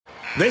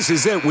This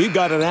is it. We've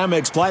got an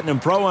Amex Platinum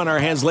Pro on our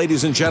hands,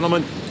 ladies and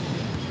gentlemen.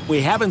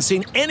 We haven't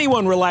seen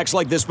anyone relax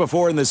like this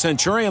before in the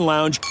Centurion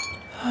Lounge.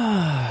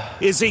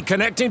 Is he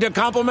connecting to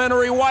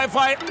complimentary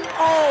Wi-Fi?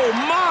 Oh,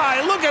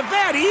 my. Look at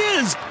that. He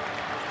is.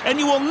 And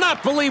you will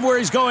not believe where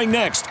he's going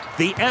next.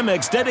 The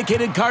Amex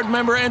dedicated card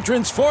member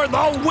entrance for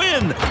the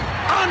win.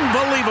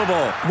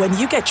 Unbelievable. When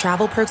you get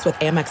travel perks with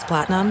Amex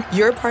Platinum,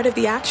 you're part of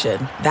the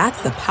action.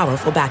 That's the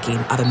powerful backing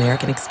of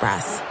American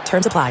Express.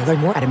 Terms apply. Learn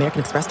more at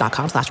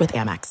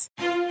americanexpress.com/withAmex.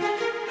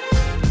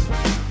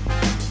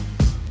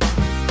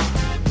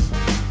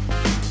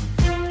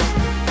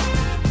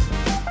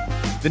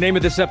 The name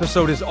of this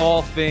episode is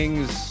All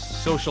Things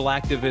Social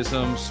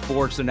Activism,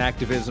 Sports and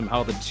Activism,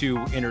 how the two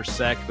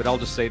intersect. But I'll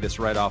just say this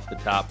right off the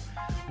top.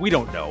 We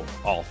don't know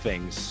all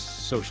things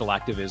social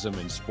activism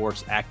and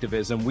sports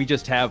activism. We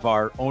just have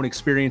our own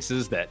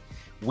experiences that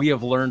we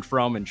have learned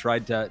from and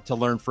tried to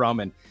learn from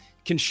and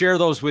can share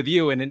those with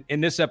you. And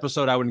in this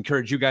episode, I would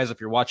encourage you guys,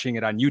 if you're watching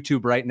it on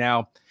YouTube right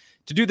now,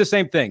 to do the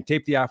same thing.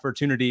 Take the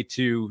opportunity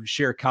to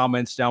share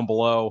comments down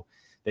below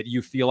that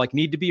you feel like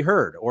need to be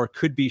heard or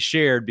could be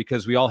shared,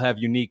 because we all have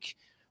unique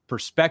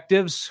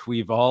perspectives.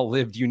 We've all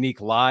lived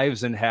unique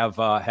lives and have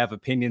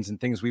opinions and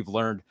things we've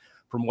learned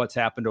from what's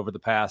happened over the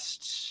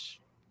past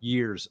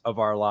years of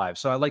our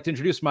lives. So I'd like to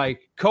introduce my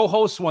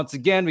co-hosts once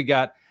again. We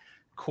got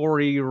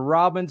Corey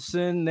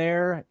Robinson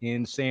there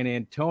in San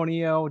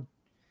Antonio,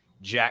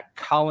 Jac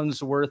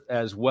Collinsworth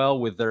as well,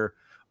 with their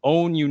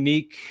own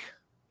unique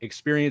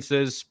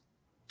experiences.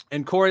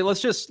 And Corey,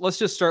 let's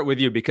just start with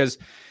you, because,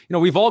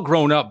 we've all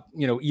grown up,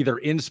 either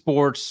in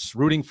sports,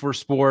 rooting for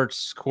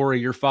sports. Corey,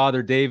 your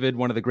father, David,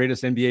 one of the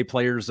greatest NBA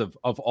players of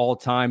all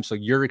time. So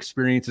your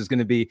experience is going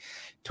to be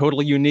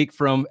totally unique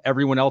from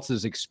everyone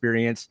else's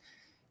experience.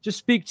 Just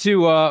speak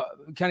to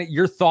kind of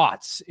your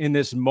thoughts in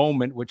this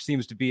moment, which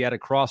seems to be at a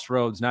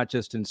crossroads, not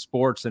just in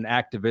sports and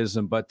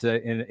activism, but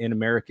in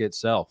America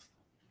itself.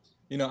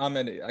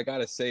 Ahmed, I got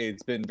to say,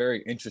 it's been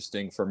very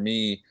interesting for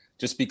me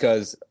just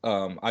because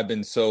I've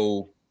been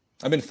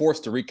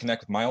forced to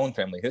reconnect with my own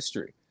family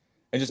history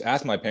and just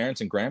ask my parents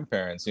and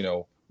grandparents,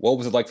 what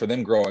was it like for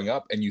them growing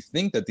up? And you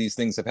think that these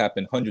things have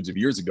happened hundreds of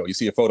years ago. You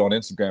see a photo on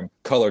Instagram,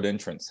 colored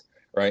entrance,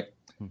 right?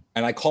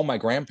 And I call my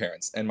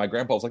grandparents, and my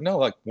grandpa was like, no,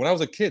 like when I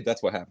was a kid,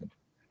 that's what happened.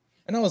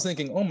 And I was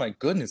thinking, oh my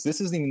goodness,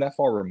 this isn't even that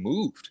far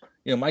removed.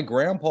 My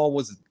grandpa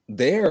was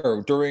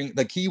there during,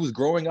 he was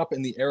growing up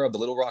in the era of the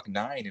Little Rock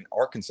Nine in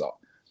Arkansas.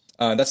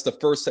 That's the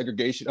first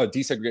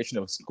desegregation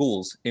of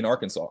schools in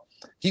Arkansas.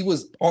 He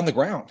was on the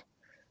ground.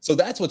 So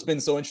that's what's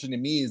been so interesting to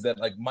me, is that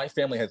my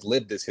family has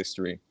lived this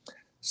history.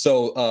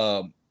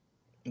 So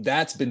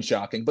that's been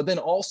shocking. But then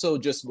also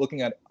just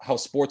looking at how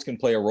sports can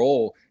play a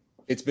role,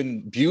 it's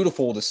been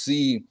beautiful to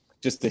see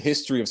just the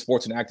history of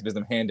sports and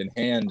activism hand in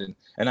hand.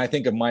 And I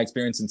think of my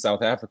experience in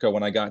South Africa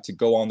when I got to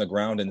go on the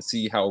ground and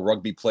see how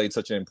rugby played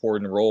such an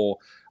important role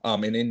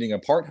in ending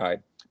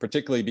apartheid,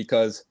 particularly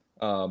because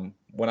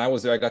when I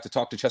was there, I got to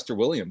talk to Chester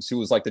Williams, who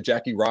was like the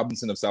Jackie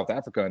Robinson of South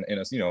Africa. And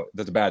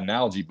that's a bad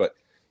analogy, but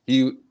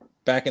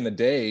back in the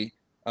day,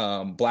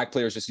 black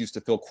players just used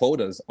to fill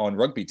quotas on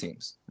rugby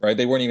teams, right?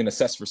 They weren't even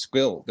assessed for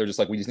skill. They're just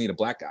like, we just need a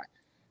black guy.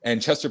 And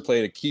Chester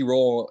played a key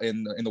role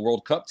in the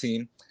World Cup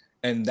team.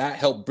 And that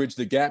helped bridge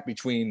the gap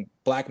between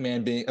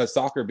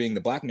soccer being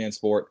the black man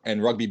sport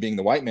and rugby being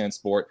the white man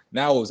sport.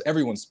 Now it was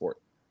everyone's sport,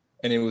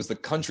 and it was the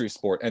country's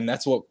sport. And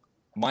that's what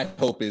my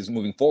hope is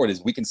moving forward,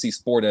 is we can see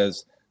sport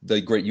as the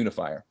great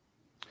unifier.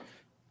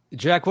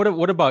 Jac, what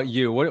about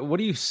you? What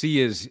do you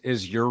see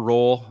as your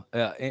role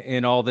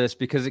in all this?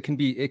 Because it can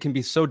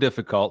be so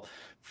difficult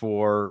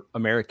for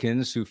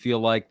Americans who feel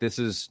like this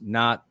is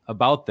not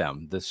about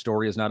them. The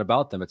story is not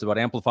about them. It's about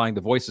amplifying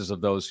the voices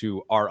of those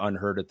who are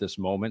unheard at this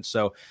moment.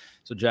 So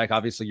Jac,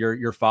 obviously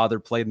your father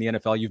played in the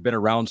NFL. You've been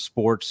around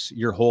sports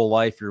your whole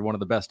life. You're one of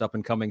the best up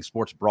and coming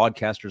sports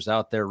broadcasters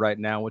out there right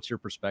now. What's your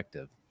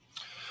perspective?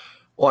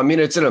 Well, I mean,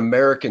 it's an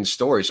American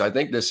story, so I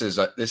think this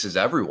is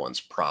everyone's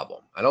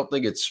problem. I don't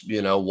think it's,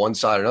 one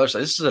side or another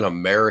side. This is an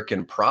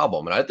American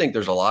problem, and I think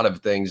there's a lot of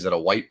things that a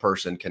white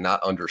person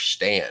cannot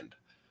understand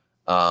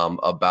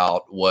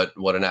about what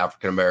an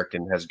African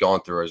American has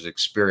gone through, has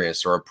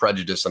experienced, or a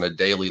prejudice in a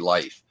daily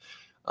life.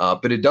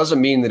 But it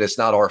doesn't mean that it's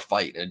not our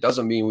fight, and it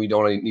doesn't mean we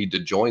don't need to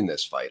join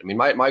this fight. I mean,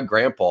 my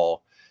grandpa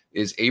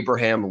is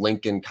Abraham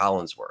Lincoln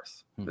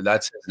Collinsworth.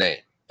 That's his name,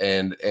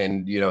 and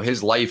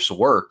his life's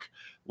work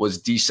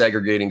was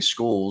desegregating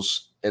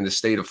schools in the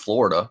state of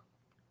Florida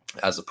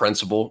as a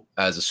principal,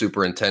 as a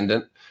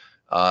superintendent.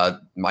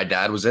 My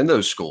dad was in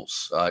those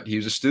schools. He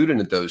was a student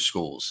at those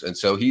schools. And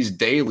so he's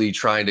daily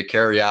trying to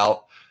carry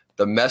out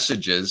the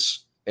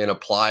messages and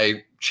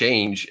apply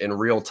change in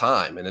real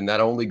time. And then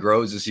that only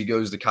grows as he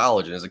goes to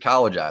college and as a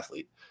college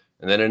athlete.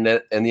 And then in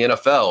the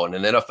NFL, and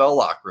an NFL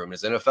locker room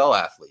as an NFL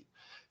athlete.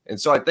 And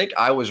so I think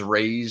I was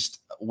raised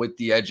with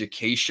the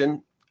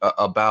education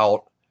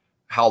about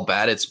how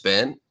bad it's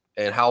been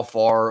and how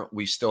far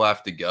we still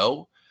have to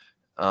go.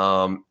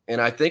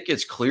 And I think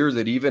it's clear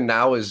that even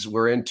now, as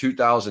we're in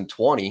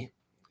 2020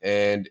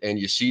 and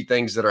you see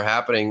things that are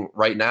happening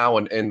right now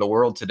in the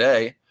world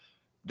today,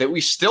 that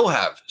we still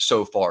have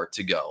so far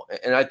to go.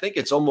 And I think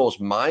it's almost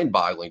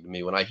mind-boggling to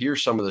me when I hear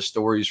some of the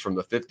stories from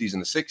the 50s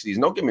and the 60s.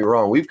 And don't get me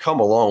wrong, we've come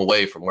a long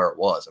way from where it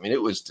was. I mean,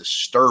 it was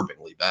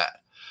disturbingly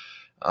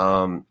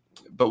bad.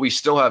 But we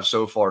still have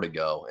so far to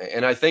go.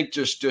 And I think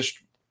just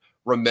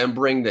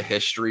remembering the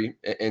history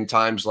in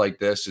times like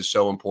this is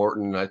so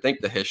important. And I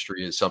think the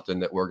history is something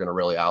that we're going to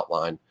really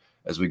outline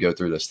as we go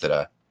through this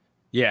today.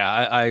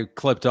 Yeah, I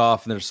clipped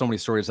off, and there's so many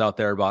stories out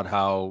there about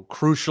how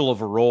crucial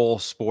of a role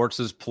sports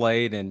has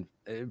played in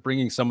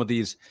bringing some of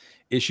these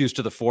issues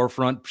to the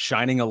forefront,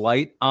 shining a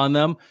light on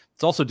them.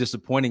 It's also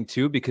disappointing,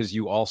 too, because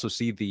you also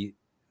see the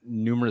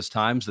numerous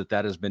times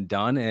that has been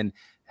done, and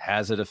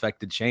has it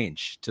affected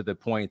change to the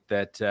point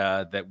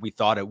that we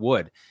thought it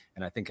would?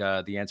 And I think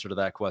the answer to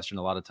that question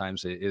a lot of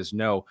times is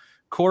no.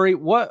 Corey,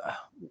 what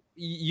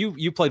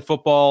you played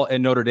football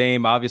in Notre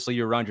Dame. Obviously,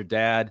 you're around your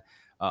dad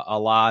a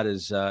lot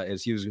as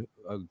he was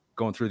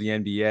going through the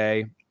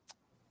NBA.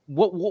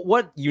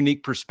 What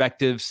unique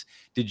perspectives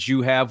did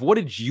you have? What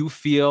did you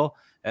feel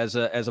as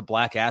a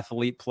black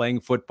athlete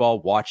playing football,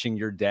 watching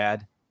your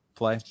dad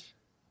play?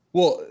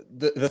 Well,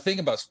 the thing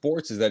about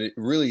sports is that it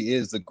really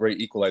is the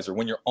great equalizer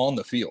when you're on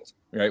the field,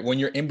 right? When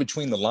you're in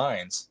between the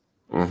lines,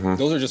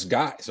 those are just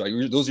guys, right?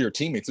 Those are your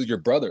teammates, those are your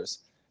brothers.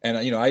 And,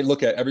 I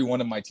look at every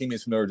one of my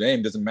teammates from Notre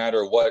Dame, doesn't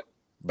matter what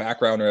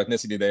background or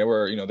ethnicity they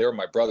were, they were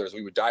my brothers.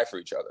 We would die for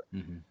each other.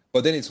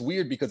 But then it's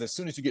weird because as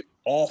soon as you get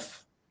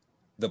off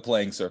the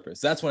playing surface,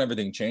 that's when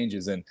everything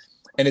changes. And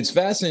it's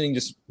fascinating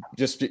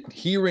just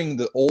hearing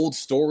the old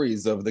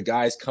stories of the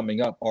guys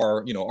coming up,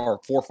 our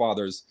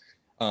forefathers,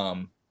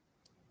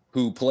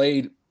 who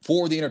played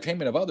for the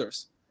entertainment of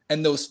others.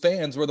 And those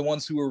fans were the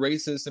ones who were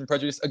racist and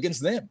prejudiced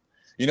against them.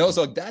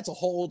 So that's a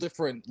whole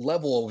different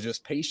level of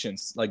just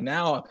patience. Like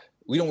now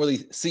we don't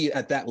really see it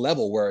at that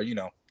level where,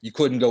 you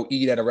couldn't go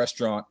eat at a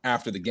restaurant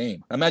after the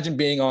game. Imagine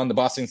being on the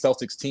Boston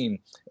Celtics team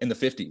in the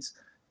 50s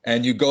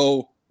and you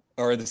go,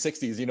 or in the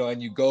 60s,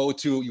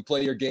 and you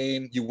play your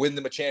game, you win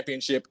them a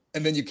championship,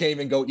 and then you can't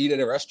even go eat at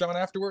a restaurant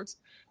afterwards.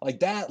 Like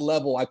that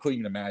level, I couldn't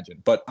even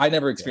imagine, but I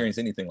never experienced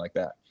anything like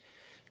that.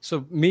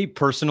 So me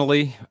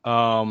personally,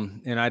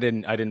 and I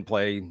didn't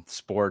play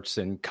sports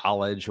in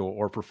college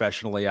or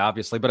professionally,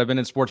 obviously, but I've been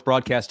in sports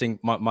broadcasting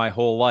my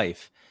whole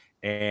life.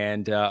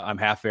 And I'm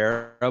half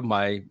Arab.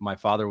 My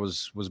father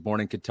was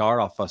born in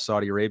Qatar, off of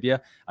Saudi Arabia.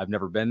 I've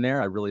never been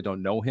there. I really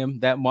don't know him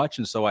that much.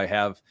 And so I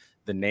have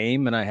the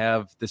name and I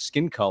have the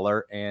skin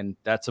color, and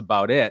that's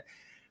about it.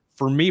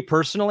 For me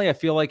personally, I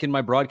feel like in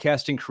my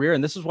broadcasting career,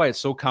 and this is why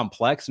it's so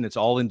complex and it's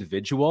all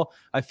individual,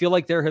 I feel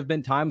like there have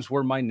been times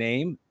where my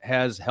name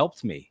has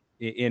helped me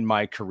in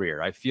my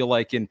career. I feel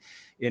like in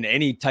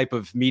any type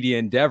of media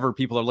endeavor,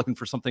 people are looking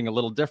for something a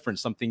little different,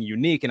 something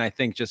unique. And I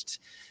think just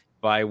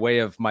by way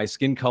of my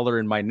skin color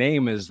and my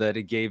name is that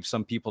it gave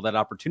some people that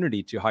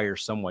opportunity to hire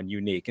someone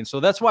unique. And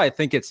so that's why I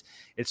think it's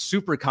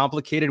super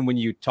complicated when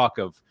you talk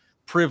of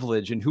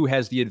privilege and who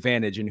has the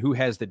advantage and who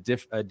has the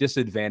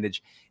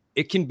disadvantage.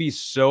 It can be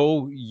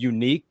so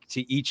unique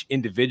to each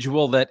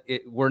individual that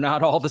we're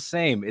not all the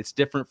same. It's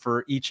different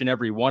for each and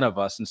every one of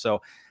us. And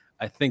so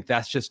I think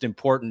that's just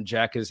important,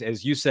 Jac,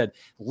 as you said,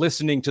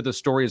 listening to the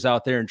stories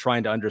out there and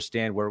trying to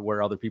understand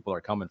where other people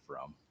are coming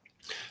from.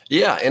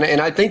 Yeah. And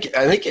I think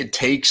it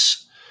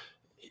takes,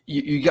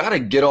 you got to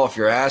get off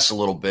your ass a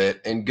little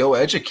bit and go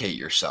educate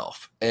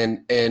yourself.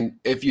 And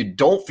if you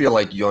don't feel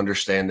like you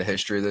understand the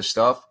history of this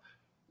stuff,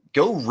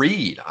 go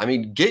read. I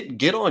mean,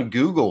 get on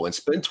Google and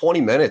spend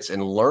 20 minutes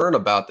and learn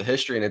about the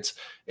history. And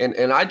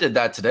and I did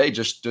that today,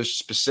 just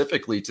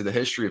specifically to the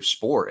history of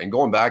sport and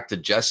going back to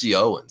Jesse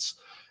Owens.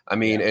 I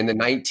mean, in the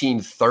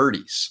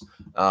 1930s,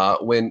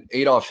 when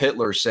Adolf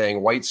Hitler is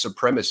saying white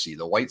supremacy,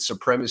 the white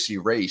supremacy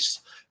race,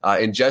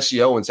 and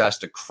Jesse Owens has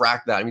to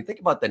crack that. I mean, think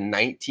about the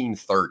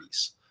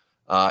 1930s.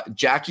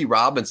 Jackie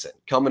Robinson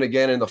coming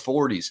again in the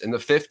 40s, in the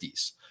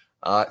 50s.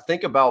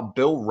 Think about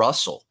Bill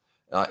Russell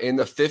in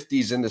the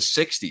 50s and the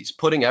 60s,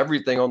 putting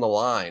everything on the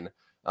line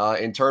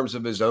in terms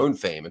of his own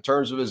fame, in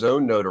terms of his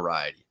own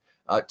notoriety,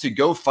 to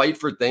go fight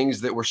for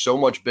things that were so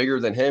much bigger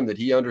than him that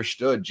he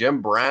understood.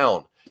 Jim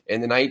Brown in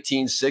the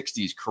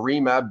 1960s,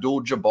 Kareem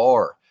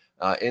Abdul-Jabbar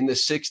in the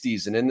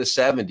 60s and in the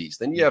 70s.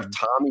 Then you have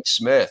Tommy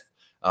Smith,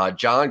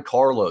 John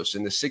Carlos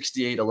in the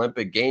 68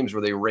 Olympic Games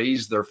where they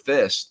raised their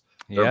fist,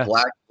 their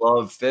black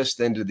glove fist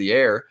into the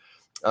air.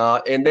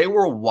 And they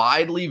were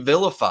widely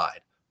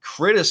vilified,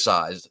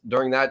 criticized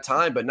during that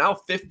time. But now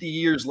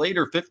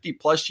 50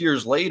 plus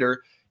years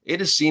later,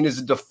 it is seen as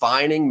a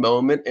defining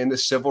moment in the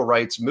civil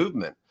rights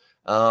movement.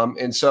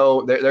 And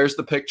so there's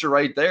the picture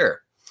right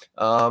there.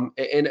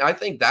 And I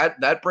think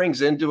that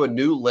brings into a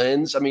new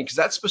lens. I mean, because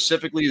that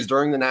specifically is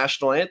during the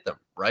national anthem,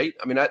 right?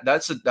 I mean,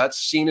 that's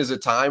seen as a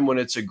time when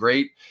it's a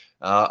great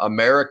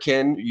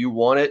American. You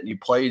want it. You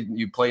play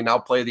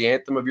the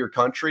anthem of your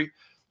country.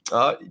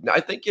 I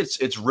think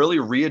it's really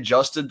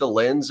readjusted the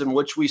lens in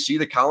which we see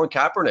the Colin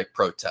Kaepernick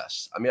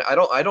protests. I mean,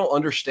 I don't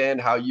understand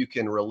how you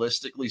can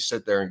realistically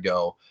sit there and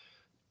go,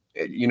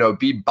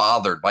 be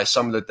bothered by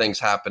some of the things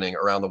happening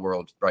around the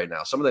world right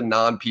now, some of the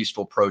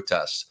non-peaceful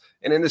protests,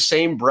 and in the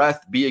same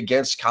breath be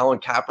against Colin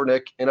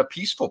Kaepernick in a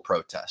peaceful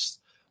protest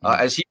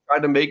as he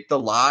tried to make the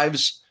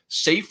lives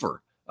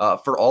safer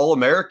for all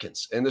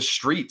Americans in the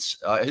streets.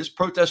 His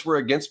protests were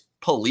against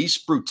police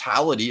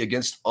brutality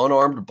against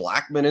unarmed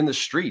black men in the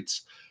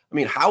streets. I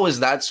mean, how is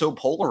that so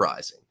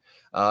polarizing?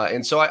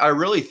 And so I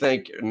really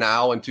think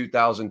now in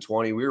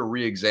 2020, we were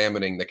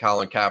re-examining the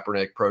Colin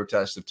Kaepernick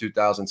protest of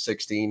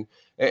 2016.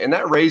 And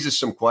that raises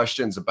some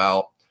questions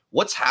about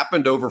what's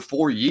happened over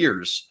 4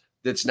 years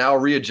that's now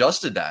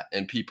readjusted that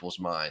in people's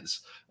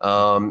minds.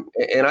 And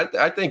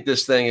I think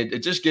this thing,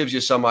 it just gives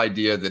you some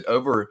idea that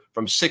over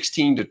from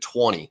 16 to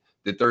 20,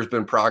 that there's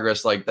been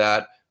progress like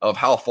that of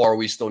how far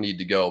we still need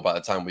to go by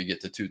the time we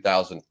get to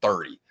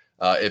 2030,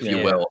 if you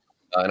will.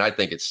 And I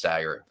think it's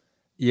staggering.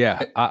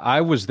 Yeah,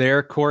 I was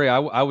there, Corey.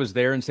 I was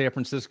there in San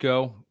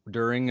Francisco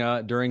during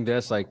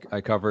this. I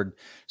covered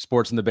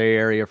sports in the Bay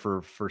Area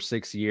for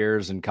 6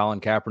 years, and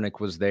Colin Kaepernick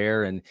was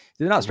there, and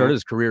did not start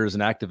his career as an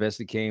activist.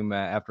 It came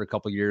after a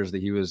couple of years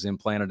that he was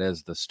implanted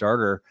as the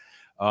starter.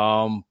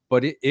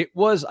 But it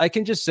was, I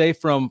can just say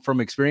from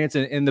experience,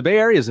 and the Bay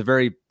Area is a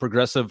very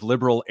progressive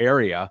liberal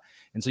area.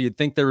 And so you'd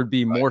think there would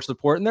be more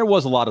support, and there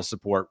was a lot of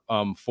support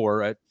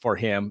for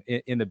him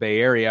in the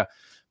Bay Area.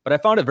 But I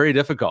found it very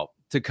difficult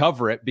to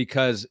cover it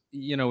because,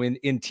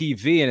 in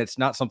TV, and it's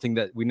not something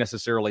that we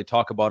necessarily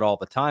talk about all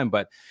the time,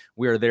 but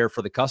we are there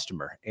for the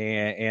customer,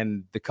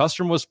 and the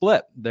customer was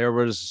split. There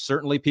was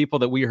certainly people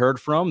that we heard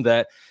from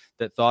that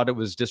thought it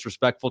was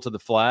disrespectful to the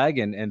flag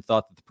and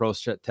thought that the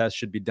protest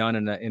should be done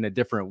in a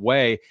different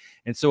way.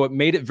 And so it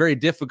made it very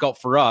difficult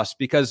for us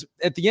because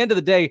at the end of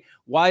the day,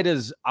 why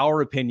does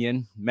our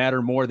opinion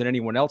matter more than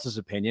anyone else's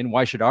opinion?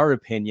 Why should our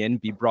opinion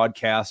be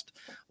broadcast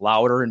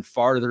louder and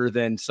farther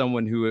than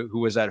someone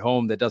who is at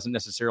home that doesn't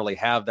necessarily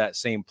have that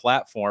same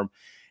platform?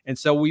 And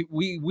so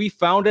we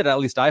found it, at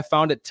least I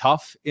found it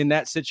tough in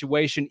that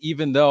situation,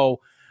 even though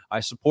I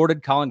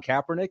supported Colin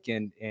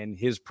Kaepernick and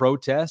his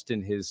protest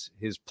and his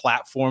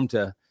platform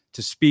to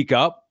speak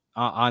up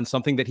on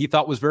something that he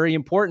thought was very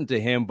important to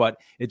him. But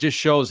it just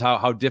shows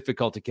how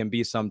difficult it can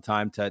be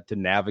sometimes to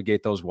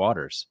navigate those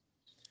waters.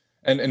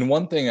 And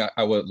one thing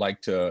I would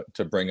like to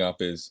bring up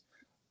is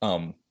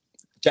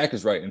Jack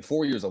is right. In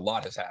 4 years, a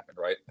lot has happened,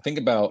 right? Think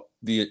about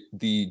the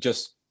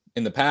just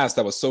in the past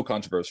that was so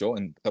controversial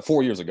and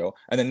 4 years ago.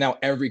 And then now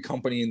every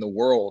company in the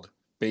world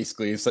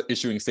basically is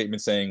issuing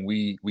statements saying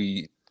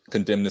we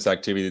condemn this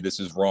activity,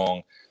 this is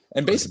wrong,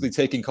 and basically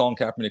taking Colin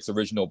Kaepernick's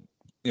original,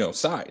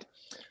 side,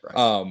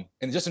 and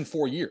just in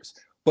 4 years.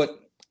 But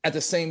at the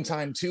same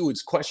time, too,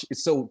 it's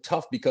so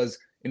tough because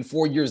in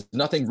 4 years,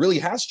 nothing really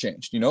has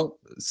changed.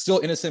 Still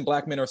innocent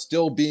black men are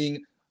still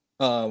being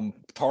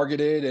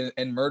targeted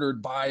and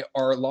murdered by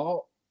our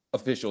law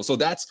officials. So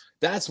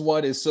that's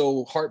what is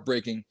so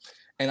heartbreaking.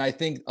 And I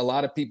think a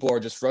lot of people are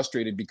just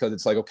frustrated because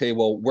it's like, okay,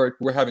 well,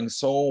 we're having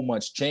so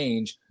much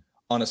change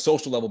on a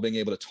social level, being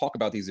able to talk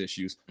about these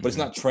issues, but it's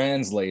not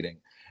translating.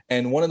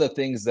 And one of the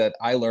things that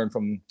I learned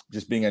from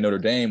just being at Notre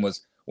Dame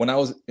was when I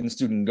was in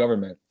student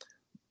government,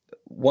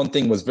 one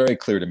thing was very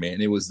clear to me,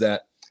 and it was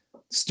that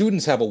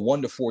students have a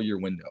 1 to 4 year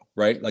window,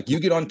 right? Like you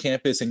get on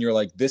campus and you're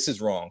like, this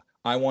is wrong.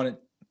 I want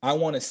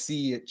to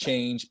see it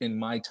change in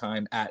my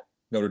time at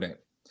Notre Dame.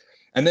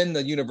 And then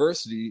the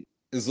university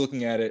is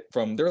looking at it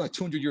they're like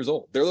 200 years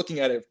old. They're looking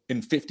at it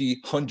in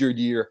 50, 100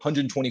 year,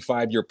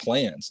 125 year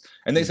plans.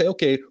 And they say,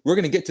 okay, we're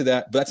going to get to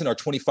that, but that's in our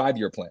 25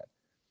 year plan.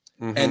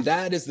 Mm-hmm. And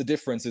that is the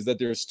difference, is that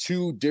there's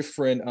two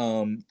different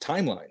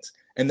timelines,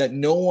 and that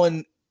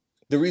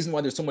the reason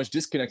why there's so much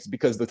disconnect is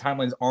because the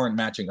timelines aren't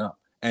matching up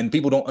and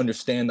people don't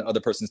understand the other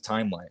person's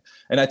timeline.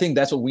 And I think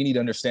that's what we need to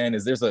understand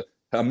is there's a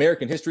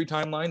American history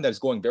timeline that's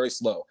going very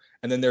slow.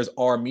 And then there's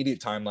our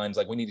immediate timelines,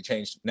 like we need to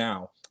change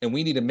now. And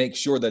we need to make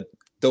sure that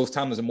those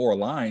timelines are more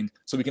aligned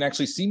so we can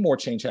actually see more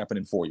change happen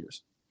in 4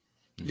 years.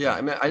 Yeah,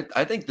 I mean,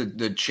 I think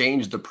the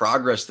change, the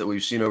progress that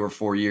we've seen over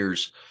 4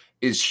 years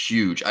is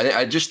huge.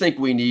 I just think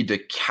we need to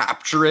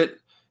capture it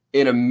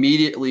and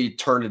immediately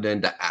turn it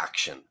into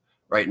action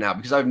right now,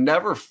 because I've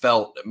never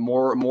felt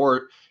more,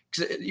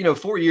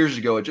 4 years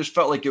ago, it just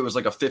felt like it was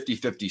like a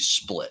 50-50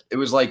 split. It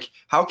was like,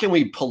 how can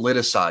we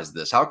politicize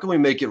this? How can we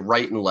make it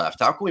right and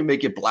left? How can we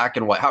make it black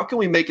and white? How can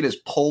we make it as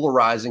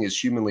polarizing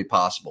as humanly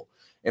possible?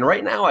 And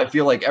right now, I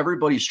feel like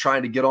everybody's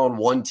trying to get on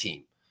one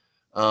team.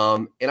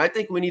 And I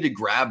think we need to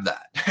grab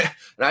that.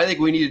 And I think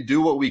we need to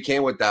do what we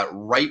can with that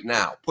right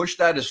now. Push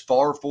that as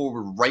far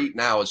forward right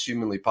now as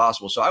humanly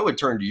possible. So I would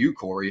turn to you,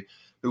 Corey,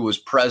 who was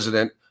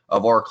president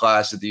of our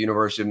class at the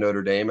University of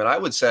Notre Dame. And I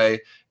would say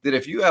that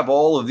if you have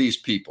all of these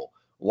people,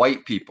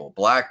 white people,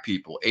 black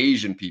people,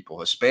 Asian people,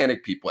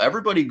 Hispanic people,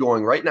 everybody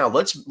going right now,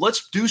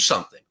 let's do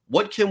something.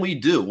 What can we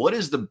do? What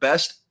is the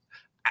best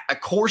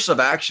course of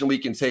action we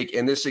can take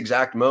in this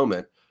exact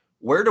moment?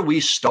 Where do we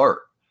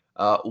start?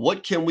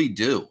 What can we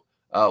do?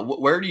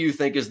 Where do you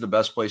think is the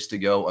best place to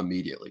go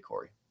immediately,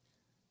 Corey?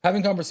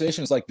 Having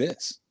conversations like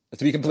this,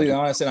 to be completely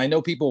honest. And I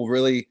know people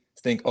really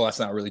think, oh, that's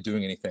not really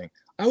doing anything.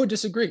 I would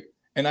disagree.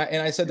 And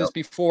I said this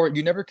before,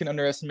 you never can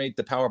underestimate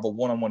the power of a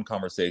one-on-one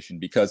conversation,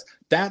 because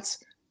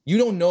that's you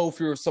don't know if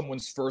you're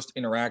someone's first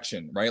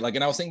interaction, right? Like,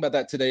 and I was thinking about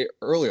that today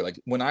earlier. Like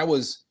when I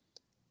was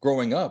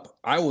growing up,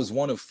 I was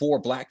one of 4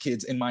 black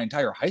kids in my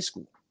entire high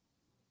school.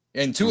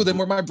 And 2 of them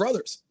were my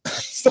brothers.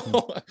 So, you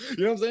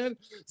know what I'm saying?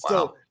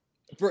 Wow.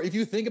 So if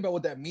you think about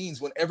what that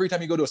means, when every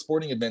time you go to a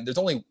sporting event, there's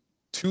only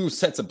 2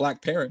 sets of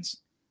black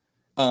parents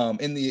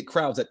in the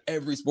crowds at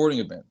every sporting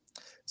event.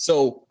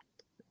 So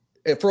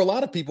for a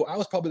lot of people, I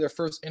was probably their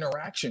first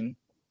interaction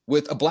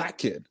with a black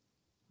kid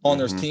on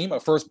their team, a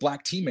first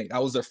black teammate. I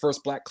was their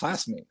first black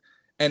classmate.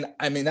 And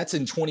I mean, that's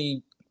in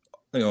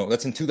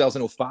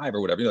 2005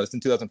 or whatever, that's in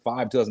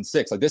 2005,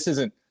 2006. Like, this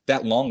isn't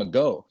that long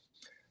ago.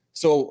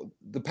 So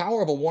the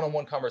power of a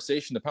one-on-one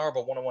conversation, the power of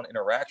a one-on-one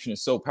interaction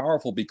is so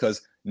powerful,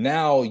 because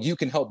now you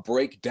can help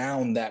break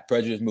down that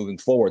prejudice moving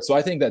forward. So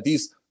I think that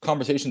these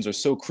conversations are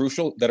so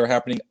crucial that are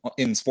happening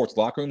in sports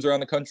locker rooms around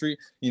the country,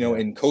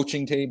 in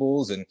coaching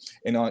tables and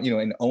in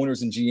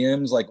owners and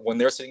GMs, like when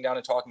they're sitting down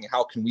and talking,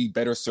 how can we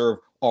better serve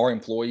our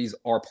employees,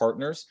 our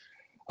partners?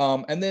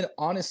 And then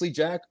honestly,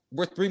 Jack,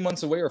 we're 3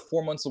 months away or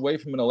 4 months away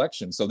from an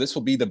election. So this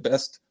will be the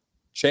best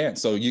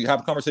chance. So you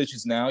have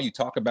conversations now, you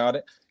talk about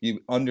it, you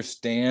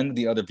understand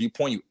the other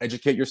viewpoint, you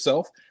educate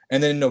yourself.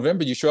 And then in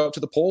November, you show up to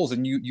the polls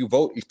and you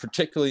vote,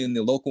 particularly in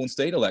the local and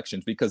state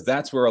elections, because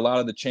that's where a lot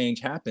of the change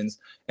happens.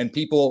 And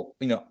people,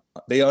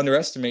 they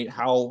underestimate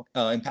how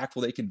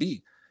impactful they can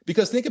be.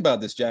 Because think about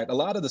this, Jack, a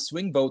lot of the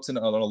swing votes on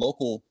a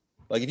local,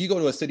 like if you go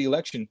to a city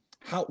election,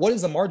 what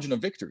is the margin of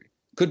victory?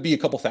 Could be a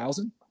couple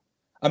thousand.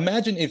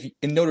 Imagine if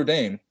in Notre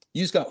Dame,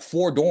 you just got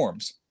 4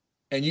 dorms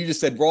and you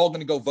just said, we're all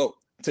going to go vote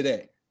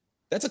today.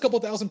 That's a couple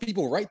thousand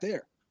people right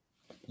there.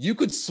 You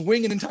could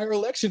swing an entire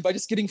election by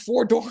just getting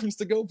 4 dorms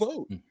to go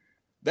vote.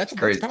 That's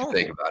crazy powerful to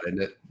think about,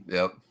 isn't it?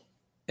 Yep.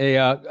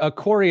 Hey,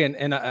 Corey,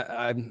 and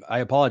I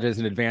apologize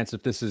in advance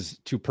if this is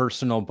too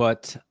personal,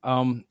 but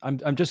I'm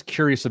just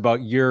curious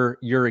about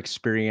your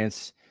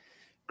experience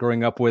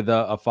growing up with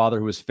a father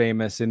who was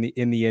famous in the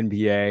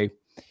NBA.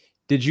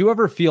 Did you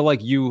ever feel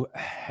like you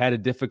had a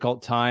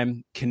difficult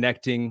time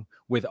connecting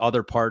with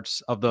other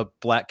parts of the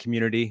Black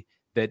community,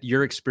 that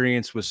your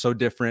experience was so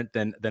different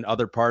than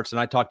other parts? And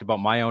I talked about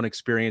my own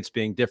experience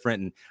being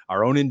different, and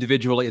our own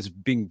individual is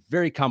being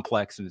very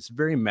complex and it's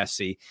very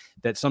messy,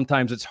 that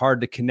sometimes it's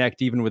hard to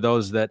connect even with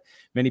those that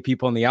many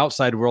people in the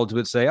outside world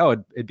would say, oh,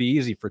 it'd be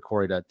easy for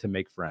Corey to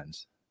make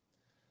friends.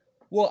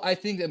 Well, I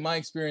think that my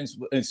experience,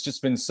 it's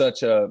just been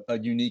such a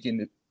unique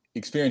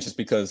experience, just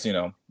because,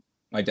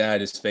 my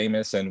dad is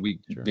famous, and we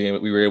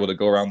were able to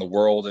go around the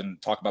world and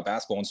talk about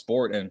basketball and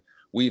sport. And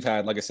we've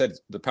had, like I said,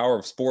 the power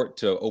of sport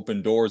to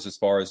open doors as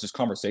far as just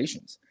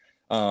conversations.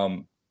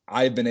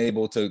 I've been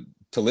able to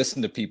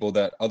listen to people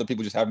that other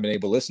people just haven't been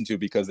able to listen to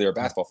because they're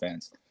basketball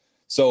fans.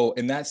 So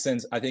in that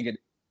sense, I think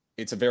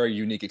it's a very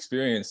unique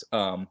experience.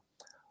 But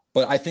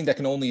I think that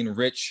can only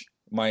enrich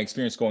my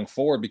experience going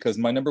forward, because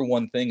my number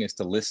one thing is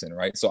to listen,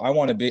 right? So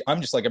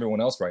I'm just like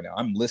everyone else right now.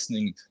 I'm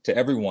listening to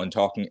everyone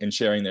talking and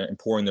sharing and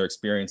pouring their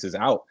experiences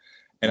out.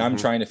 And I'm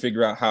trying to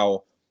figure out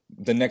how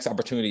the next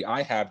opportunity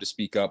I have to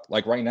speak up,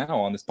 like right now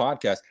on this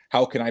podcast,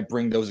 how can I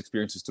bring those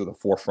experiences to the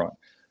forefront?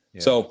 Yeah.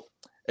 So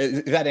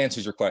that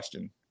answers your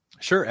question.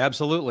 Sure,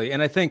 absolutely.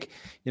 And I think,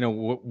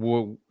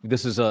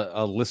 this is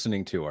a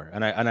listening tour,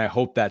 and I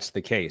hope that's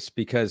the case,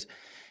 because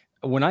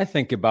when I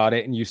think about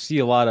it, and you see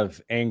a lot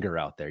of anger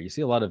out there, you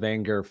see a lot of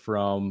anger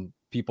from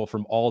people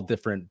from all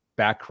different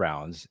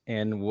backgrounds.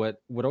 And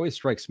what always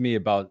strikes me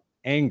about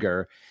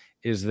anger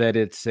is that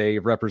it's a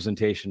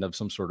representation of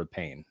some sort of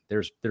pain.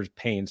 There's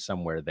pain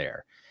somewhere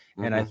there.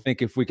 And I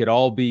think if we could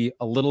all be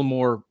a little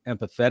more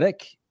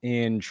empathetic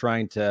in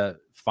trying to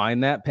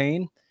find that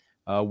pain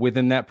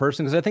within that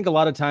person, because I think a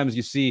lot of times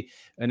you see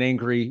an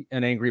angry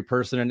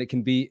person, and it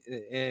can be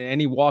in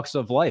any walks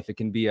of life. It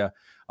can be a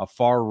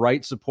far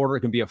right supporter.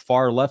 It can be a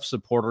far left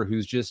supporter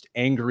who's just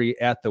angry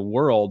at the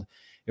world.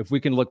 If we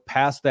can look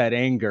past that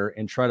anger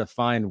and try to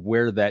find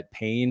where that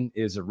pain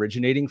is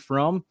originating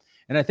from.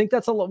 And I think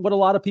that's what a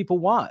lot of people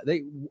want.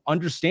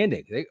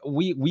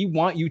 We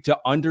want you to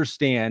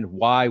understand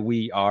why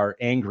we are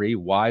angry,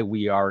 why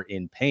we are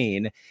in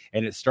pain.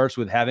 And it starts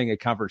with having a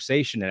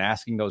conversation and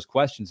asking those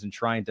questions and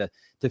trying to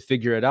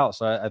figure it out.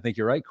 So I think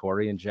you're right,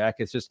 Corey and Jack.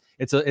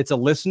 It's a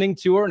listening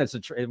tour,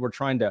 and we're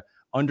trying to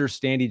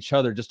understand each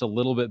other just a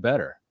little bit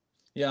better.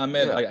 Yeah,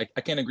 man,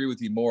 I can't agree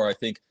with you more. I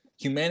think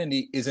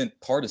humanity isn't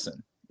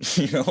partisan.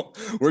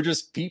 We're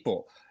just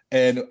people.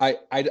 And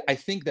I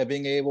think that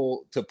being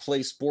able to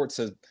play sports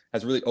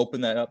has really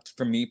opened that up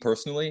for me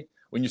personally.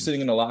 When you're sitting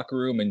in a locker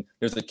room and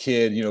there's a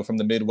kid, from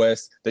the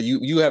Midwest that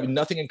you have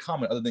nothing in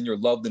common other than your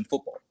love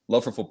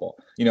for football.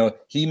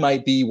 He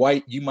might be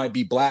white, you might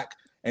be black,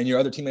 and your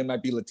other teammate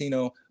might be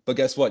Latino. But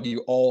guess what?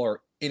 You all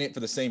are in it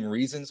for the same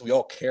reasons. We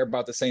all care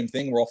about the same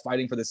thing. We're all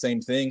fighting for the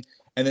same thing.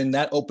 And then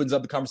that opens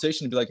up the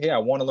conversation to be like, hey, I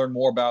want to learn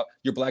more about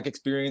your Black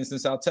experience in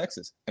South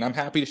Texas. And I'm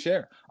happy to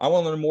share. I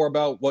want to learn more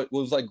about what it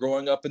was like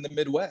growing up in the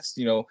Midwest,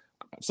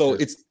 So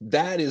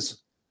that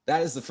is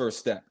the first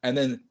step. And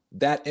then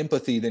that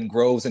empathy then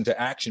grows into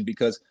action,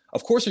 because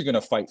of course you're going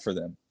to fight for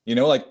them.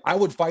 Like I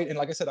would fight. And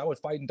like I said, I would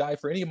fight and die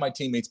for any of my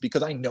teammates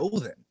because I know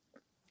them.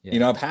 You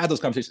know, I've had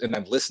those conversations and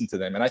I've listened to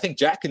them. And I think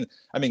Jack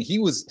he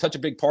was such a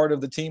big part of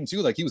the team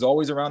too. Like he was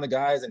always around the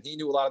guys and he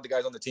knew a lot of the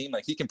guys on the team.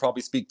 Like he can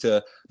probably speak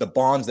to the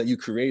bonds that you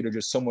create are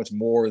just so much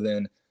more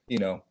than, you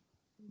know,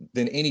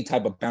 than any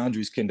type of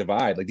boundaries can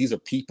divide. Like these are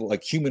people,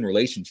 like human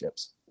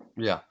relationships.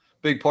 Yeah.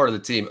 Big part of the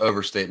team.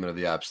 Overstatement of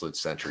the absolute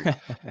century. I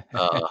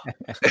thought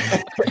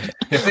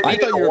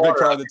you were a big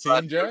part of the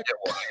team, Jack.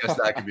 I guess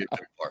that could be a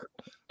big part.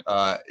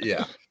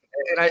 Yeah.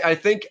 And I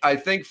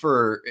think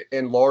for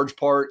in large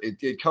part,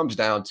 it comes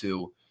down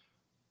to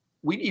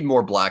we need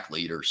more Black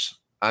leaders.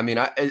 I mean,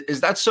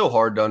 is that so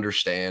hard to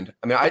understand?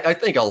 I mean, I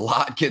think a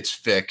lot gets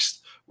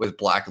fixed with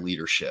Black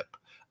leadership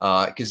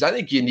because I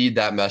think you need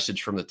that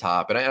message from the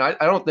top. And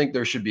I don't think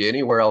there should be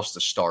anywhere else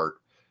to start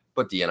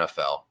but the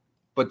NFL,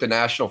 but the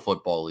National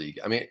Football League.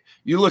 I mean,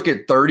 you look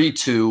at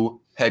 32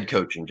 head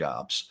coaching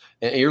jobs,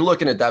 and you're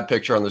looking at that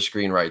picture on the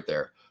screen right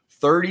there.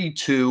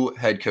 32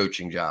 head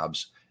coaching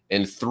jobs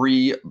and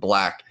 3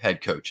 Black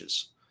head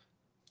coaches.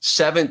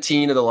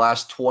 17 of the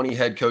last 20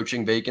 head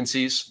coaching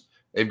vacancies,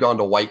 they've gone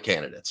to white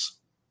candidates.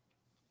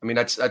 I mean,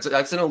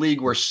 that's in a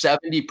league where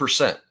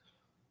 70%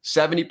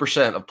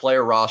 of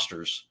player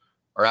rosters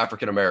are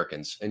African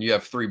Americans, and you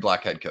have 3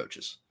 Black head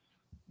coaches.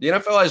 The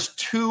NFL has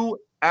 2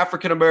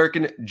 African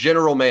American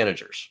general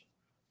managers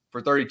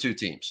for 32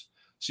 teams.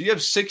 So you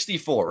have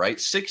 64, right?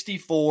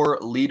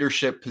 64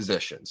 leadership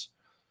positions.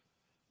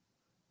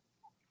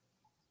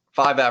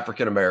 5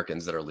 African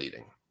Americans that are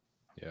leading.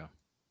 Yeah.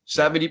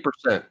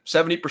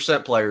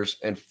 70% players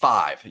and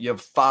 5. You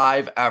have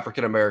 5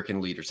 African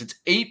American leaders. It's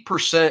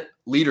 8%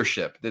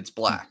 leadership that's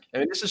Black. I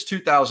mean, this is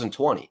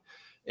 2020.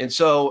 And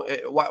so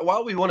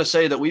while we want to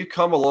say that we've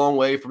come a long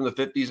way from the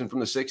 50s and from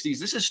the 60s,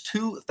 this is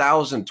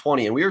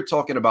 2020. And we are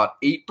talking about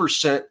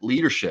 8%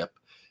 leadership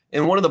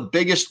in one of the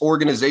biggest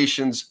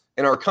organizations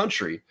in our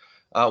country,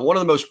 one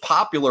of the most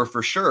popular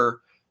for sure.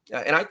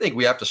 And I think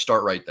we have to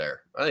start right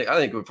there. I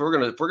think if we're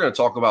gonna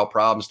talk about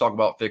problems, talk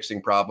about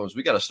fixing problems,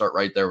 we got to start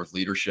right there with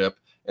leadership.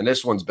 And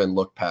this one's been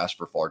looked past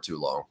for far too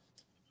long.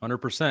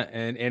 100%.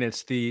 And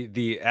it's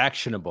the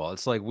actionable.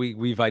 It's like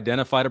we've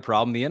identified a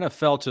problem. The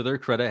NFL, to their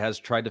credit, has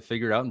tried to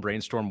figure out and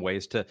brainstorm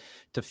ways to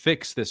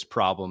fix this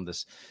problem.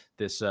 This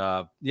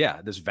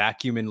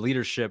vacuum in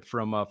leadership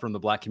from the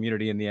Black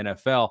community in the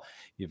NFL.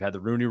 You've had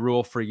the Rooney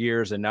Rule for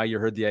years, and now you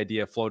heard the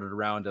idea floated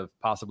around of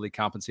possibly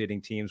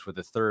compensating teams with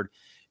a 3rd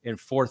and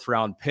 4th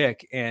round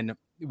pick. And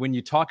when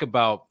you talk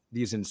about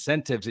these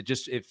incentives,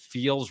 it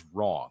feels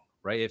wrong,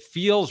 right? It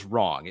feels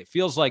wrong. It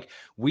feels like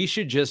we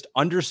should just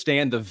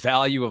understand the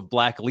value of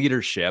Black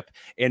leadership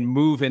and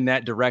move in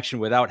that direction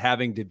without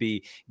having to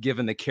be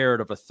given the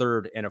carrot of a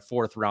 3rd and a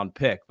 4th round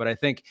pick. But I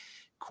think,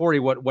 Corey,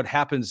 what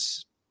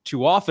happens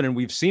too often, and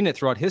we've seen it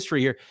throughout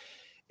history here,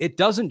 it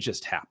doesn't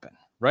just happen,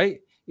 right?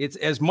 It's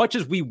as much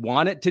as we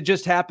want it to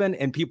just happen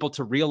and people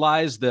to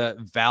realize the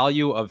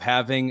value of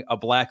having a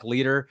Black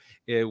leader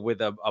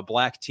with a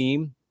Black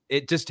team,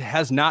 it just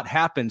has not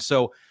happened.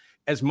 So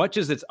as much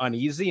as it's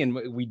uneasy and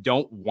we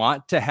don't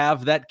want to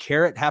have that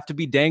carrot have to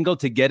be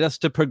dangled to get us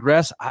to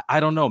progress, I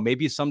don't know.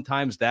 Maybe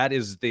sometimes that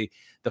is the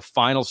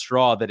final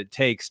straw that it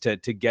takes to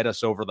get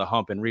us over the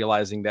hump and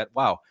realizing that,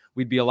 wow,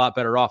 we'd be a lot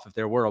better off if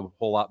there were a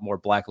whole lot more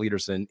Black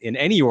leaders in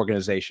any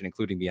organization,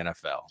 including the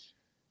NFL.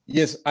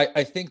 Yes,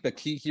 I think the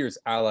key here is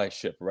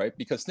allyship, right?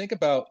 Because think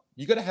about,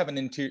 you got to have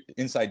an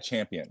inside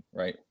champion,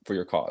 right, for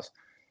your cause.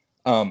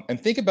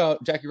 And think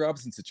about Jackie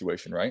Robinson's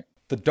situation, right?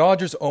 The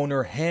Dodgers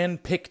owner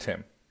handpicked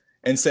him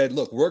and said,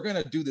 look, we're going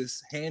to do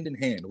this hand in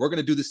hand. We're going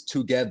to do this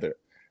together,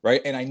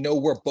 right? And I know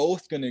we're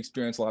both going to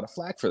experience a lot of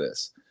flack for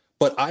this,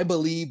 but I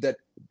believe that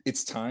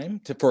it's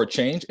time for a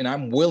change, and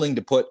I'm willing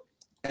to put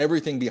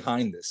everything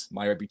behind this,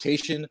 my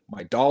reputation,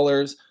 my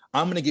dollars.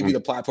 I'm going to give you the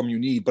platform you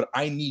need, but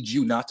I need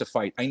you not to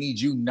fight. I need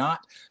you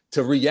not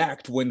to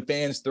react when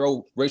fans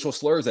throw racial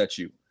slurs at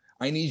you.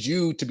 I need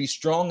you to be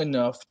strong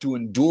enough to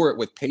endure it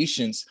with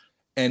patience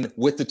and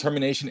with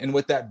determination and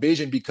with that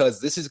vision,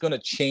 because this is going to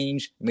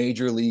change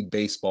Major League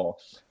Baseball.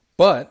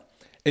 But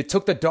it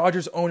took the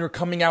Dodgers owner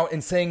coming out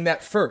and saying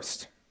that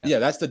first. Yeah,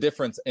 that's the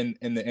difference in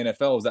the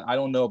NFL, is that I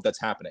don't know if that's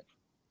happening.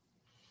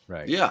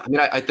 Right. Yeah, I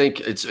mean, I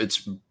think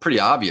it's pretty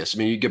obvious. I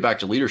mean, you get back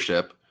to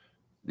leadership,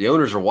 the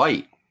owners are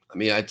white. I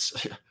mean,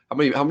 it's how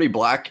many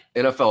Black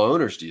NFL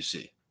owners do you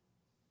see?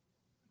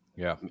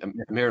 Yeah, I'm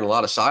hearing a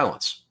lot of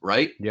silence,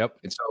 right? Yep.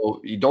 And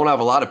so you don't have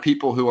a lot of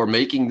people who are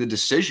making the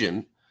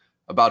decision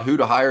about who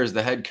to hire as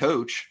the head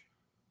coach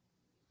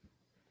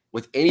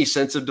with any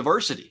sense of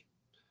diversity.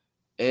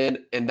 And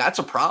that's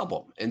a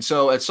problem. And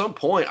so at some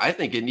point, I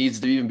think it needs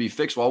to even be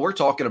fixed. While we're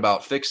talking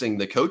about fixing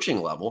the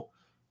coaching level,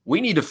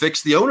 we need to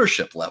fix the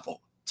ownership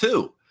level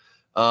too.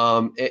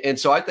 And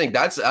so I think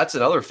that's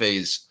another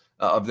phase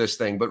of this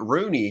thing. But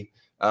Rooney,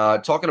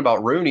 talking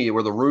about Rooney,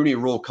 where the Rooney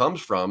Rule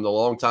comes from, the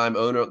longtime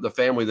owner, the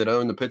family that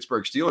owned the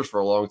Pittsburgh Steelers for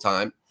a long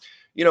time,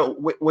 you know,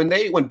 when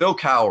Bill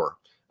Cowher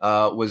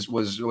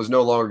was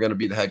no longer going to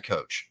be the head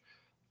coach,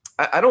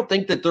 I don't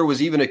think that there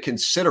was even a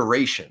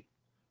consideration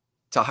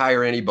to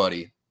hire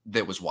anybody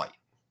that was white.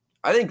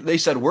 I think they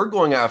said, we're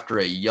going after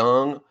a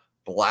young,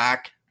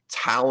 Black,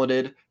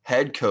 talented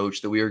head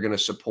coach that we are going to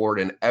support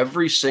in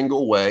every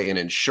single way and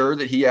ensure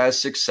that he has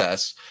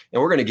success.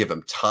 And we're going to give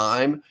him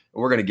time, and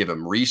we're going to give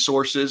him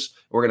resources.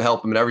 And we're going to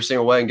help him in every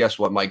single way. And guess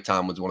what? Mike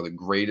Tomlin's one of the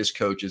greatest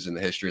coaches in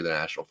the history of the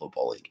National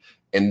Football League.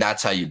 And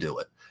that's how you do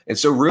it. And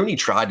so Rooney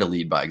tried to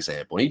lead by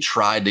example, and he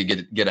tried to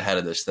get ahead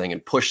of this thing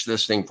and push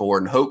this thing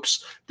forward in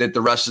hopes that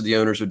the rest of the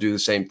owners would do the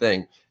same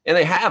thing. And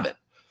they haven't.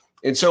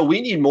 And so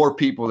we need more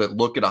people that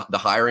look at the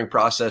hiring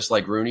process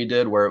like Rooney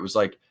did, where it was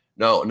like,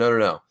 no.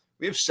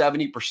 We have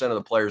 70% of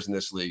the players in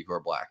this league who are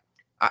black.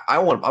 I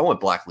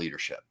want black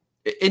leadership.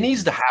 It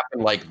needs to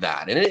happen like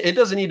that. And it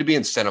doesn't need to be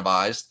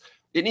incentivized.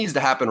 It needs to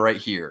happen right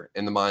here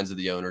in the minds of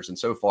the owners. And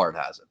so far it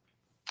hasn't.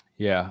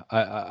 Yeah,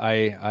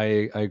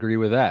 I agree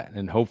with that.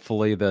 And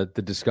hopefully the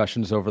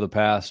discussions over the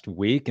past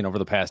week and over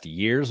the past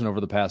years and over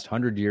the past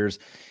 100 years,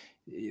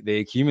 they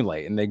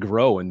accumulate and they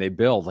grow and they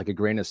build like a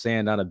grain of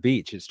sand on a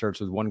beach. It starts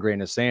with one grain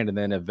of sand, and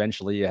then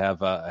eventually you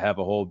have a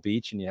whole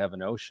beach and you have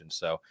an ocean.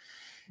 So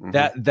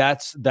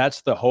that's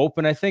the hope.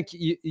 And I think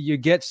you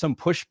get some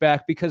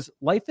pushback because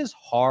life is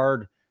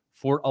hard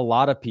for a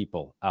lot of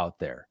people out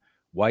there.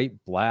 White,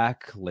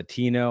 black,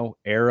 Latino,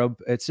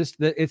 Arab. It's just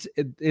that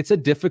it's a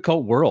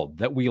difficult world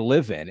that we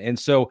live in. And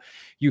so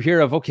you hear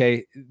of,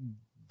 okay,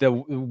 the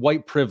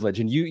white privilege,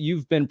 and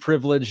you've been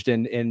privileged.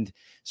 And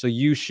so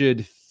you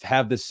should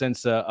have this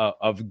sense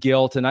of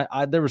guilt. And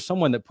I there was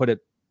someone that put it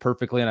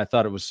perfectly, and I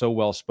thought it was so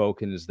well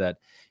spoken, is that,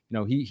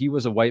 he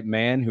was a white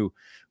man who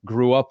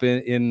grew up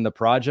in the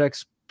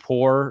projects,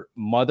 poor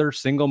mother,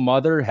 single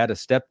mother, had a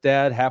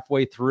stepdad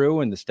halfway through,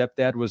 and the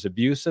stepdad was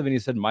abusive. And he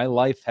said, my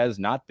life has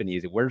not been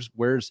easy.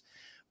 Where's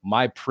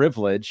my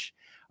privilege?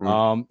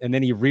 And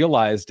then he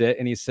realized it,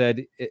 and he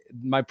said,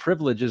 my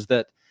privilege is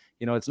that,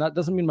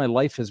 doesn't mean my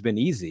life has been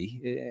easy.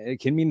 It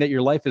can mean that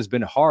your life has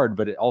been hard,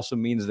 but it also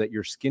means that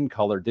your skin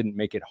color didn't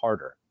make it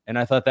harder. And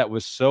I thought that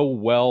was so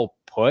well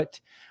put.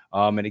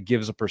 And it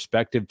gives a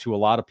perspective to a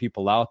lot of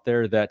people out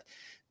there that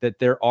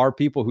there are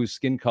people whose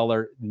skin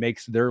color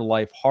makes their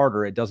life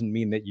harder. It doesn't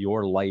mean that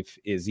your life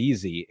is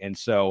easy. And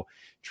so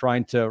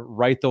trying to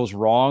right those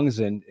wrongs,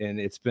 and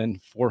it's been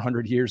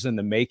 400 years in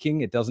the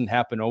making. It doesn't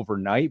happen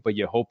overnight, but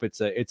you hope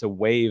it's a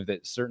wave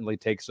that certainly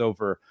takes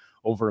over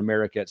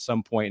America at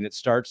some point. And it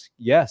starts,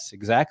 yes,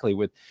 exactly,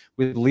 with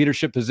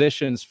leadership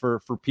positions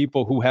for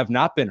people who have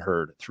not been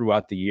heard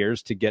throughout the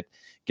years to get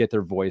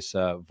their voice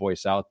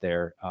out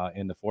there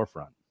in the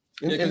forefront.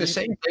 And the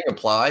same thing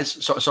applies.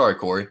 Sorry,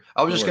 Corey.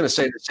 I was just going to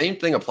say the same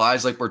thing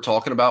applies like we're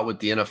talking about with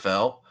the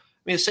NFL. I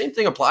mean, the same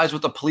thing applies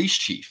with the police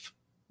chief,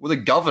 with a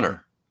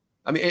governor.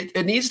 I mean,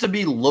 it needs to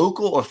be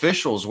local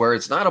officials where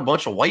it's not a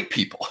bunch of white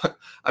people.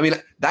 I mean,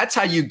 that's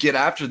how you get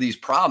after these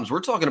problems. We're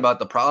talking about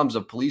the problems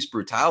of police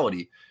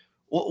brutality.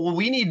 Well,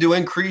 we need to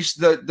increase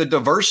the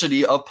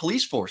diversity of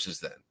police forces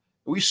then.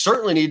 We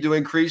certainly need to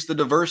increase the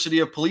diversity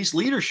of police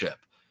leadership.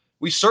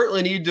 We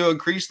certainly need to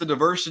increase the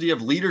diversity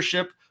of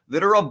leadership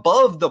that are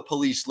above the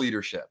police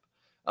leadership.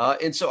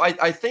 And so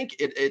I think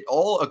it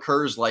all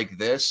occurs like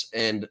this.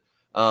 And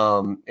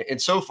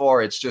so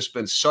far, it's just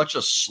been such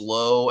a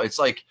slow, it's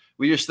like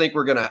we just think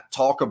we're going to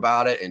talk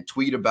about it and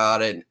tweet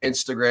about it and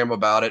Instagram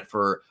about it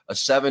for a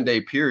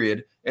 7-day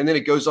period. And then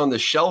it goes on the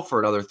shelf for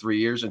another 3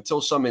 years until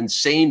some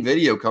insane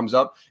video comes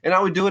up and I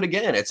would do it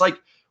again. It's like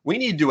we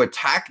need to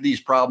attack these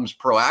problems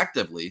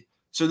proactively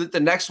so that the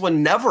next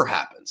one never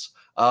happens.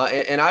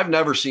 And I've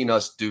never seen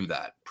us do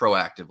that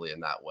proactively in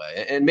that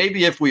way. And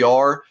maybe if we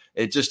are,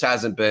 it just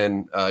hasn't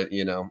been,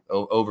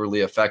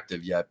 overly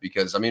effective yet.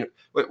 Because, I mean,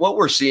 what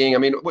we're seeing, I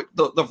mean,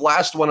 the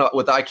last one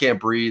with I Can't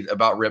Breathe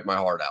about ripped my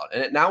heart out.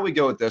 And now we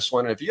go with this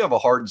one. And if you have a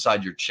heart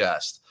inside your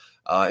chest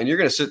and you're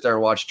going to sit there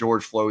and watch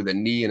George Floyd with a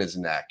knee in his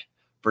neck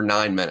for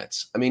 9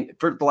 minutes. I mean,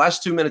 for the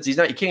last 2 minutes, he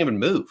can't even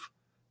move.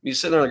 He's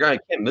sitting there on the ground,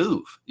 he can't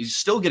move. He's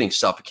still getting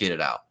suffocated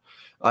out.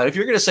 If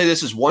you're going to say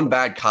this is one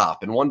bad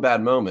cop and one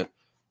bad moment,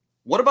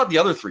 what about the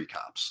other 3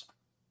 cops?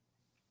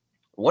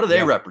 What do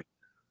they represent?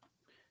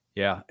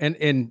 Yeah.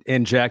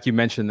 And Jack, you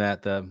mentioned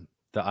that the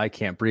I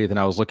Can't Breathe, and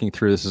I was looking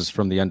through, this is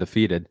from the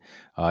Undefeated.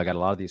 I got a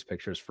lot of these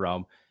pictures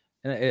from,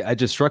 and it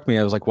just struck me.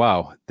 I was like,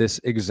 wow,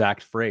 this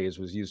exact phrase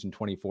was used in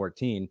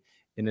 2014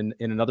 in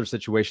another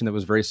situation that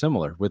was very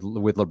similar with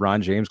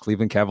LeBron James,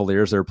 Cleveland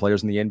Cavaliers. There are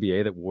players in the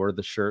NBA that wore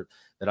the shirt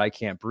that I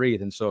Can't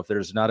Breathe. And so if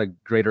there's not a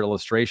greater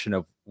illustration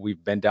of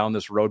we've been down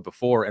this road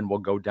before and we'll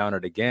go down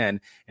it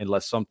again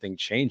unless something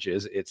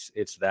changes,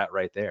 it's that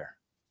right there.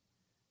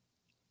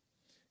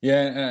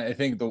 Yeah, and I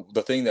think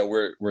the thing that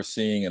we're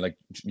seeing, and like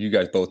you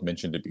guys both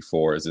mentioned it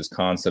before, is this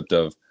concept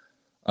of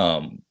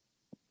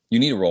you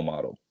need a role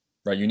model,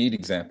 right? You need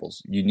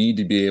examples. You need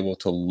to be able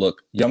to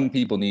look. Young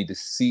people need to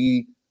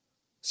see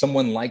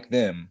someone like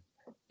them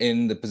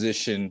in the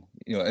position,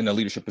 in a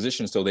leadership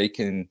position, so they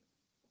can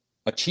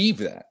achieve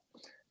that.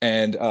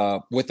 And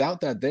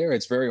without that there,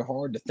 it's very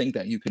hard to think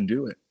that you can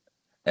do it.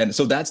 And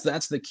so that's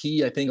the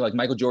key. I think like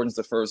Michael Jordan's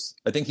the first.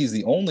 I think he's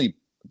the only.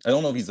 I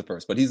don't know if he's the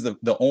first, but he's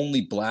the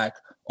only Black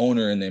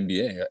owner in the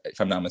NBA, if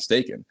I'm not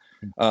mistaken.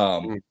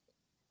 And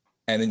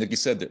then, like you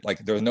said, that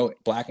like there were no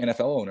Black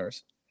NFL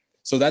owners.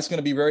 So that's going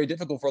to be very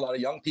difficult for a lot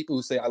of young people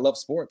who say, I love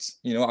sports.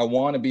 You know, I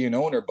want to be an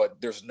owner, but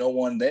there's no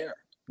one there.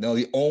 No,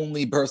 the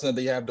only person that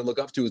they have to look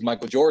up to is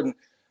Michael Jordan.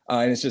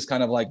 And it's just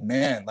kind of like,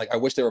 man, like, I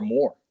wish there were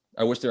more.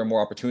 I wish there were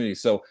more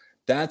opportunities. So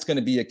that's going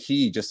to be a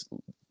key. Just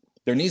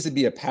there needs to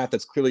be a path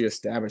that's clearly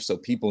established so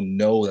people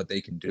know that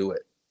they can do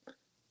it.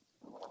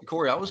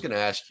 Corey, I was going to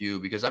ask you,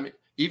 because I mean,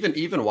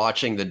 even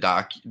watching the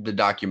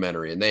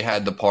documentary, and they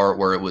had the part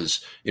where it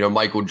was, you know,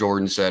 Michael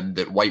Jordan said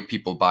that white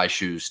people buy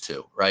shoes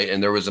too, right?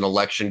 And there was an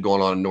election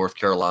going on in North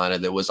Carolina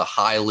that was a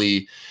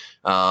highly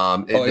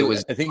I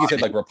think he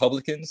said like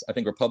Republicans. I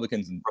think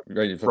Republicans and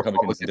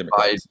Republicans and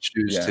Democrats buy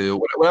shoes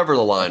too, whatever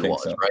the line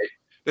was, so. Right?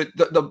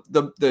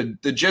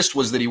 The gist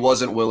was that he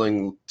wasn't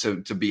willing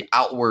to be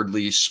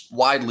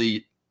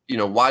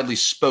widely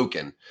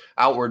spoken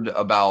outward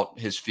about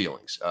his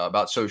feelings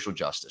about social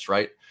justice,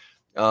 right?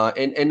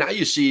 And now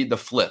you see the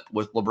flip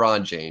with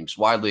LeBron James,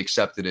 widely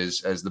accepted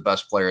as the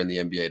best player in the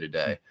NBA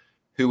today,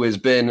 who has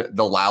been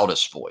the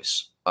loudest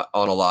voice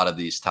on a lot of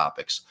these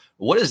topics.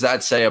 What does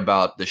that say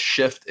about the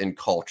shift in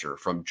culture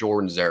from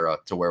Jordan's era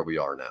to where we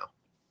are now?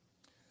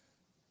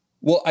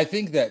 Well, I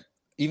think that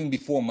even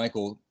before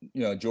Michael,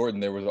 Jordan,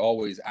 there was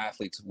always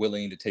athletes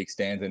willing to take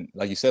stands. And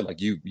like you said,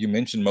 like you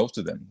mentioned most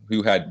of them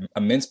who had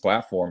immense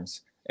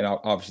platforms and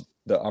obviously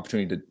the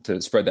opportunity to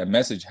spread that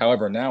message.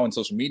 However, now in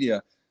social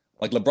media,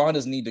 like LeBron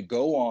doesn't need to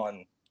go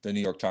on the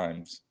New York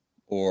Times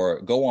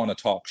or go on a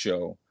talk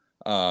show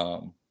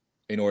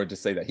in order to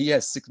say that. He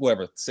has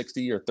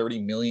 60 or 30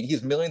 million. He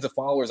has millions of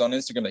followers on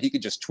Instagram that he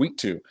could just tweet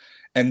to.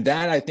 And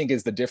that, I think,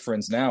 is the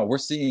difference now. We're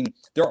seeing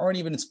there aren't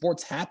even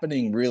sports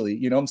happening, really.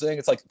 You know what I'm saying?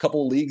 It's like a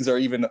couple of leagues are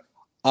even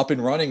up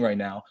and running right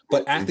now,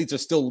 but athletes are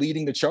still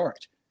leading the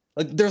charge.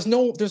 Like there's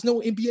no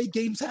NBA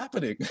games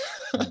happening,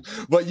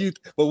 but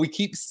we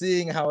keep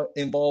seeing how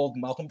involved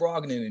Malcolm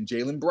Brogdon and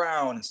Jaylen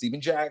Brown and Steven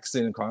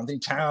Jackson and Karl Anthony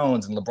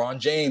Towns and LeBron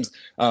James,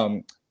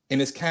 Enes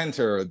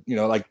Kanter,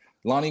 like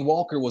Lonnie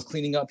Walker was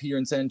cleaning up here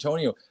in San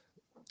Antonio.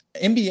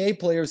 NBA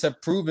players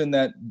have proven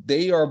that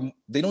they don't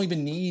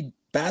even need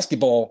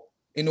basketball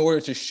in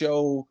order to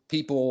show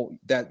people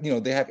that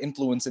they have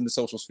influence in the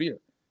social sphere.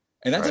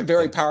 And that's a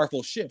very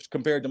powerful shift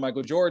compared to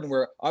Michael Jordan,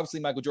 where obviously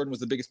Michael Jordan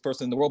was the biggest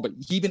person in the world. But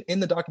even in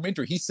the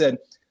documentary, he said,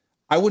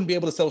 I wouldn't be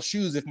able to sell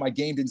shoes if my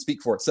game didn't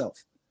speak for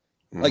itself.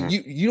 Mm-hmm. Like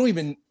you don't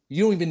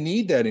even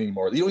need that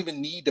anymore. You don't even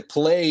need to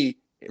play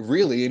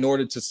really in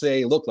order to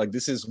say, look, like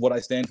this is what I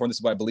stand for and this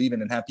is what I believe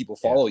in, and have people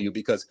follow you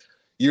because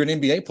you're an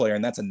NBA player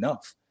and that's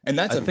enough. And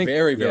that's a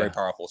very, very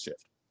powerful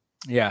shift.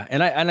 Yeah.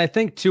 And I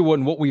think too,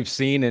 what we've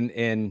seen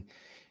in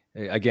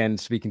again,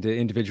 speaking to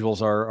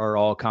individuals are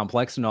all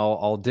complex and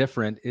all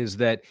different, is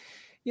that,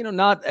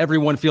 not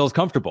everyone feels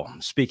comfortable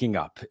speaking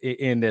up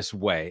in this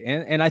way.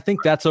 And I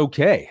think that's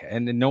okay.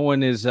 And no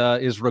one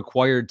is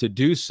required to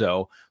do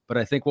so. But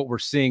I think what we're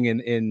seeing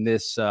in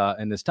this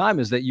time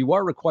is that you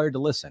are required to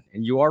listen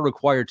and you are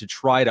required to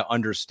try to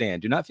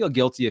understand. Do not feel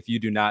guilty if you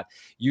do not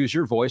use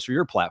your voice or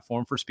your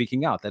platform for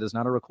speaking out. That is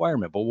not a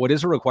requirement. But what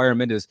is a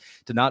requirement is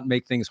to not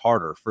make things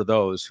harder for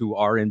those who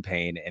are in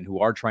pain and who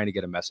are trying to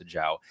get a message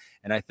out.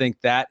 And I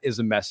think that is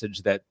a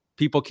message that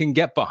people can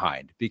get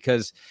behind,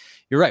 because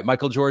you're right.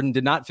 Michael Jordan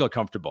did not feel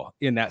comfortable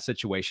in that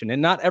situation,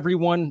 and not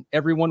everyone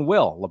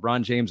will.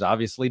 LeBron James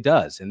obviously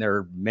does. And there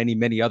are many,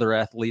 many other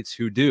athletes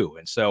who do.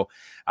 And so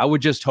I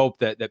would just hope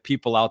that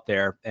people out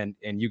there, and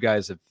you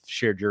guys have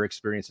shared your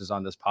experiences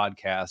on this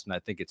podcast. And I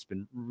think it's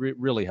been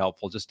really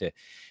helpful just to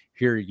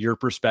hear your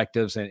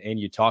perspectives and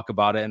you talk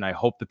about it. And I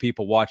hope the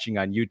people watching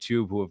on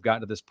YouTube who have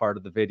gotten to this part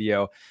of the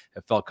video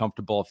have felt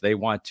comfortable if they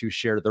want to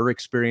share their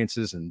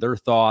experiences and their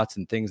thoughts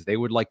and things they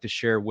would like to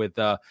share with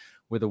a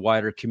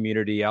wider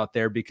community out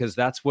there, because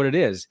that's what it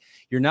is.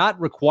 You're not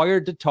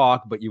required to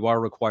talk, but you are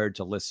required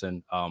to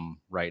listen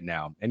right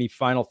now. Any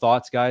final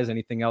thoughts, guys?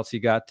 Anything else you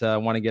got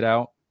want to get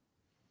out?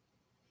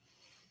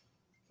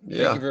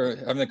 Thank you for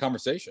having the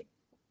conversation.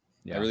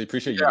 I really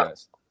appreciate you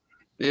guys.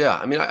 Yeah.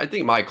 I mean, I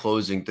think my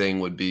closing thing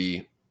would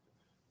be,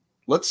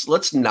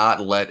 let's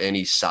not let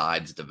any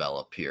sides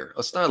develop here.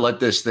 Let's not let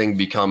this thing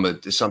become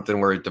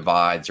something where it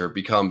divides or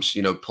becomes,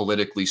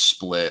 politically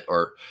split,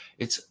 or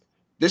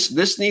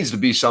this needs to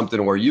be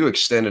something where you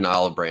extend an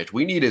olive branch.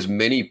 We need as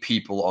many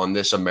people on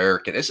this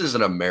is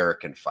an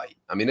American fight.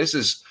 I mean, this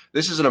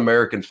is an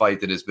American fight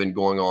that has been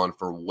going on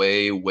for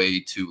way, way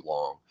too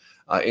long.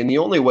 And the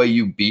only way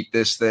you beat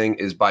this thing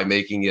is by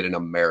making it an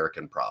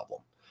American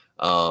problem.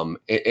 And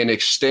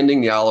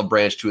extending the olive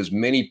branch to as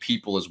many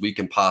people as we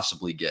can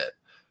possibly get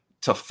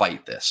to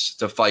fight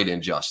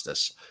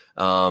injustice.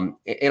 And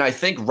I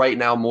think right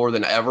now, more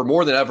than ever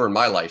in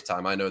my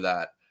lifetime, I know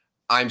that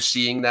I'm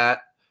seeing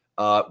that.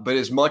 But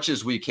as much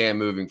as we can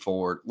moving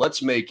forward,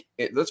 let's make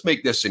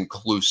this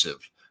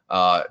inclusive,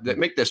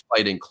 make this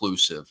fight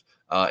inclusive,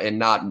 and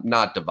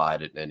not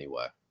divide it in any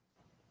way.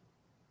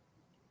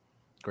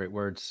 Great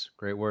words.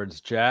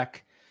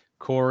 Jac,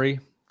 Corey,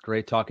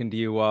 great talking to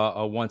you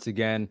once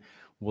again.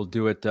 We'll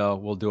do it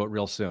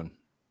real soon.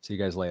 See you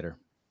guys later.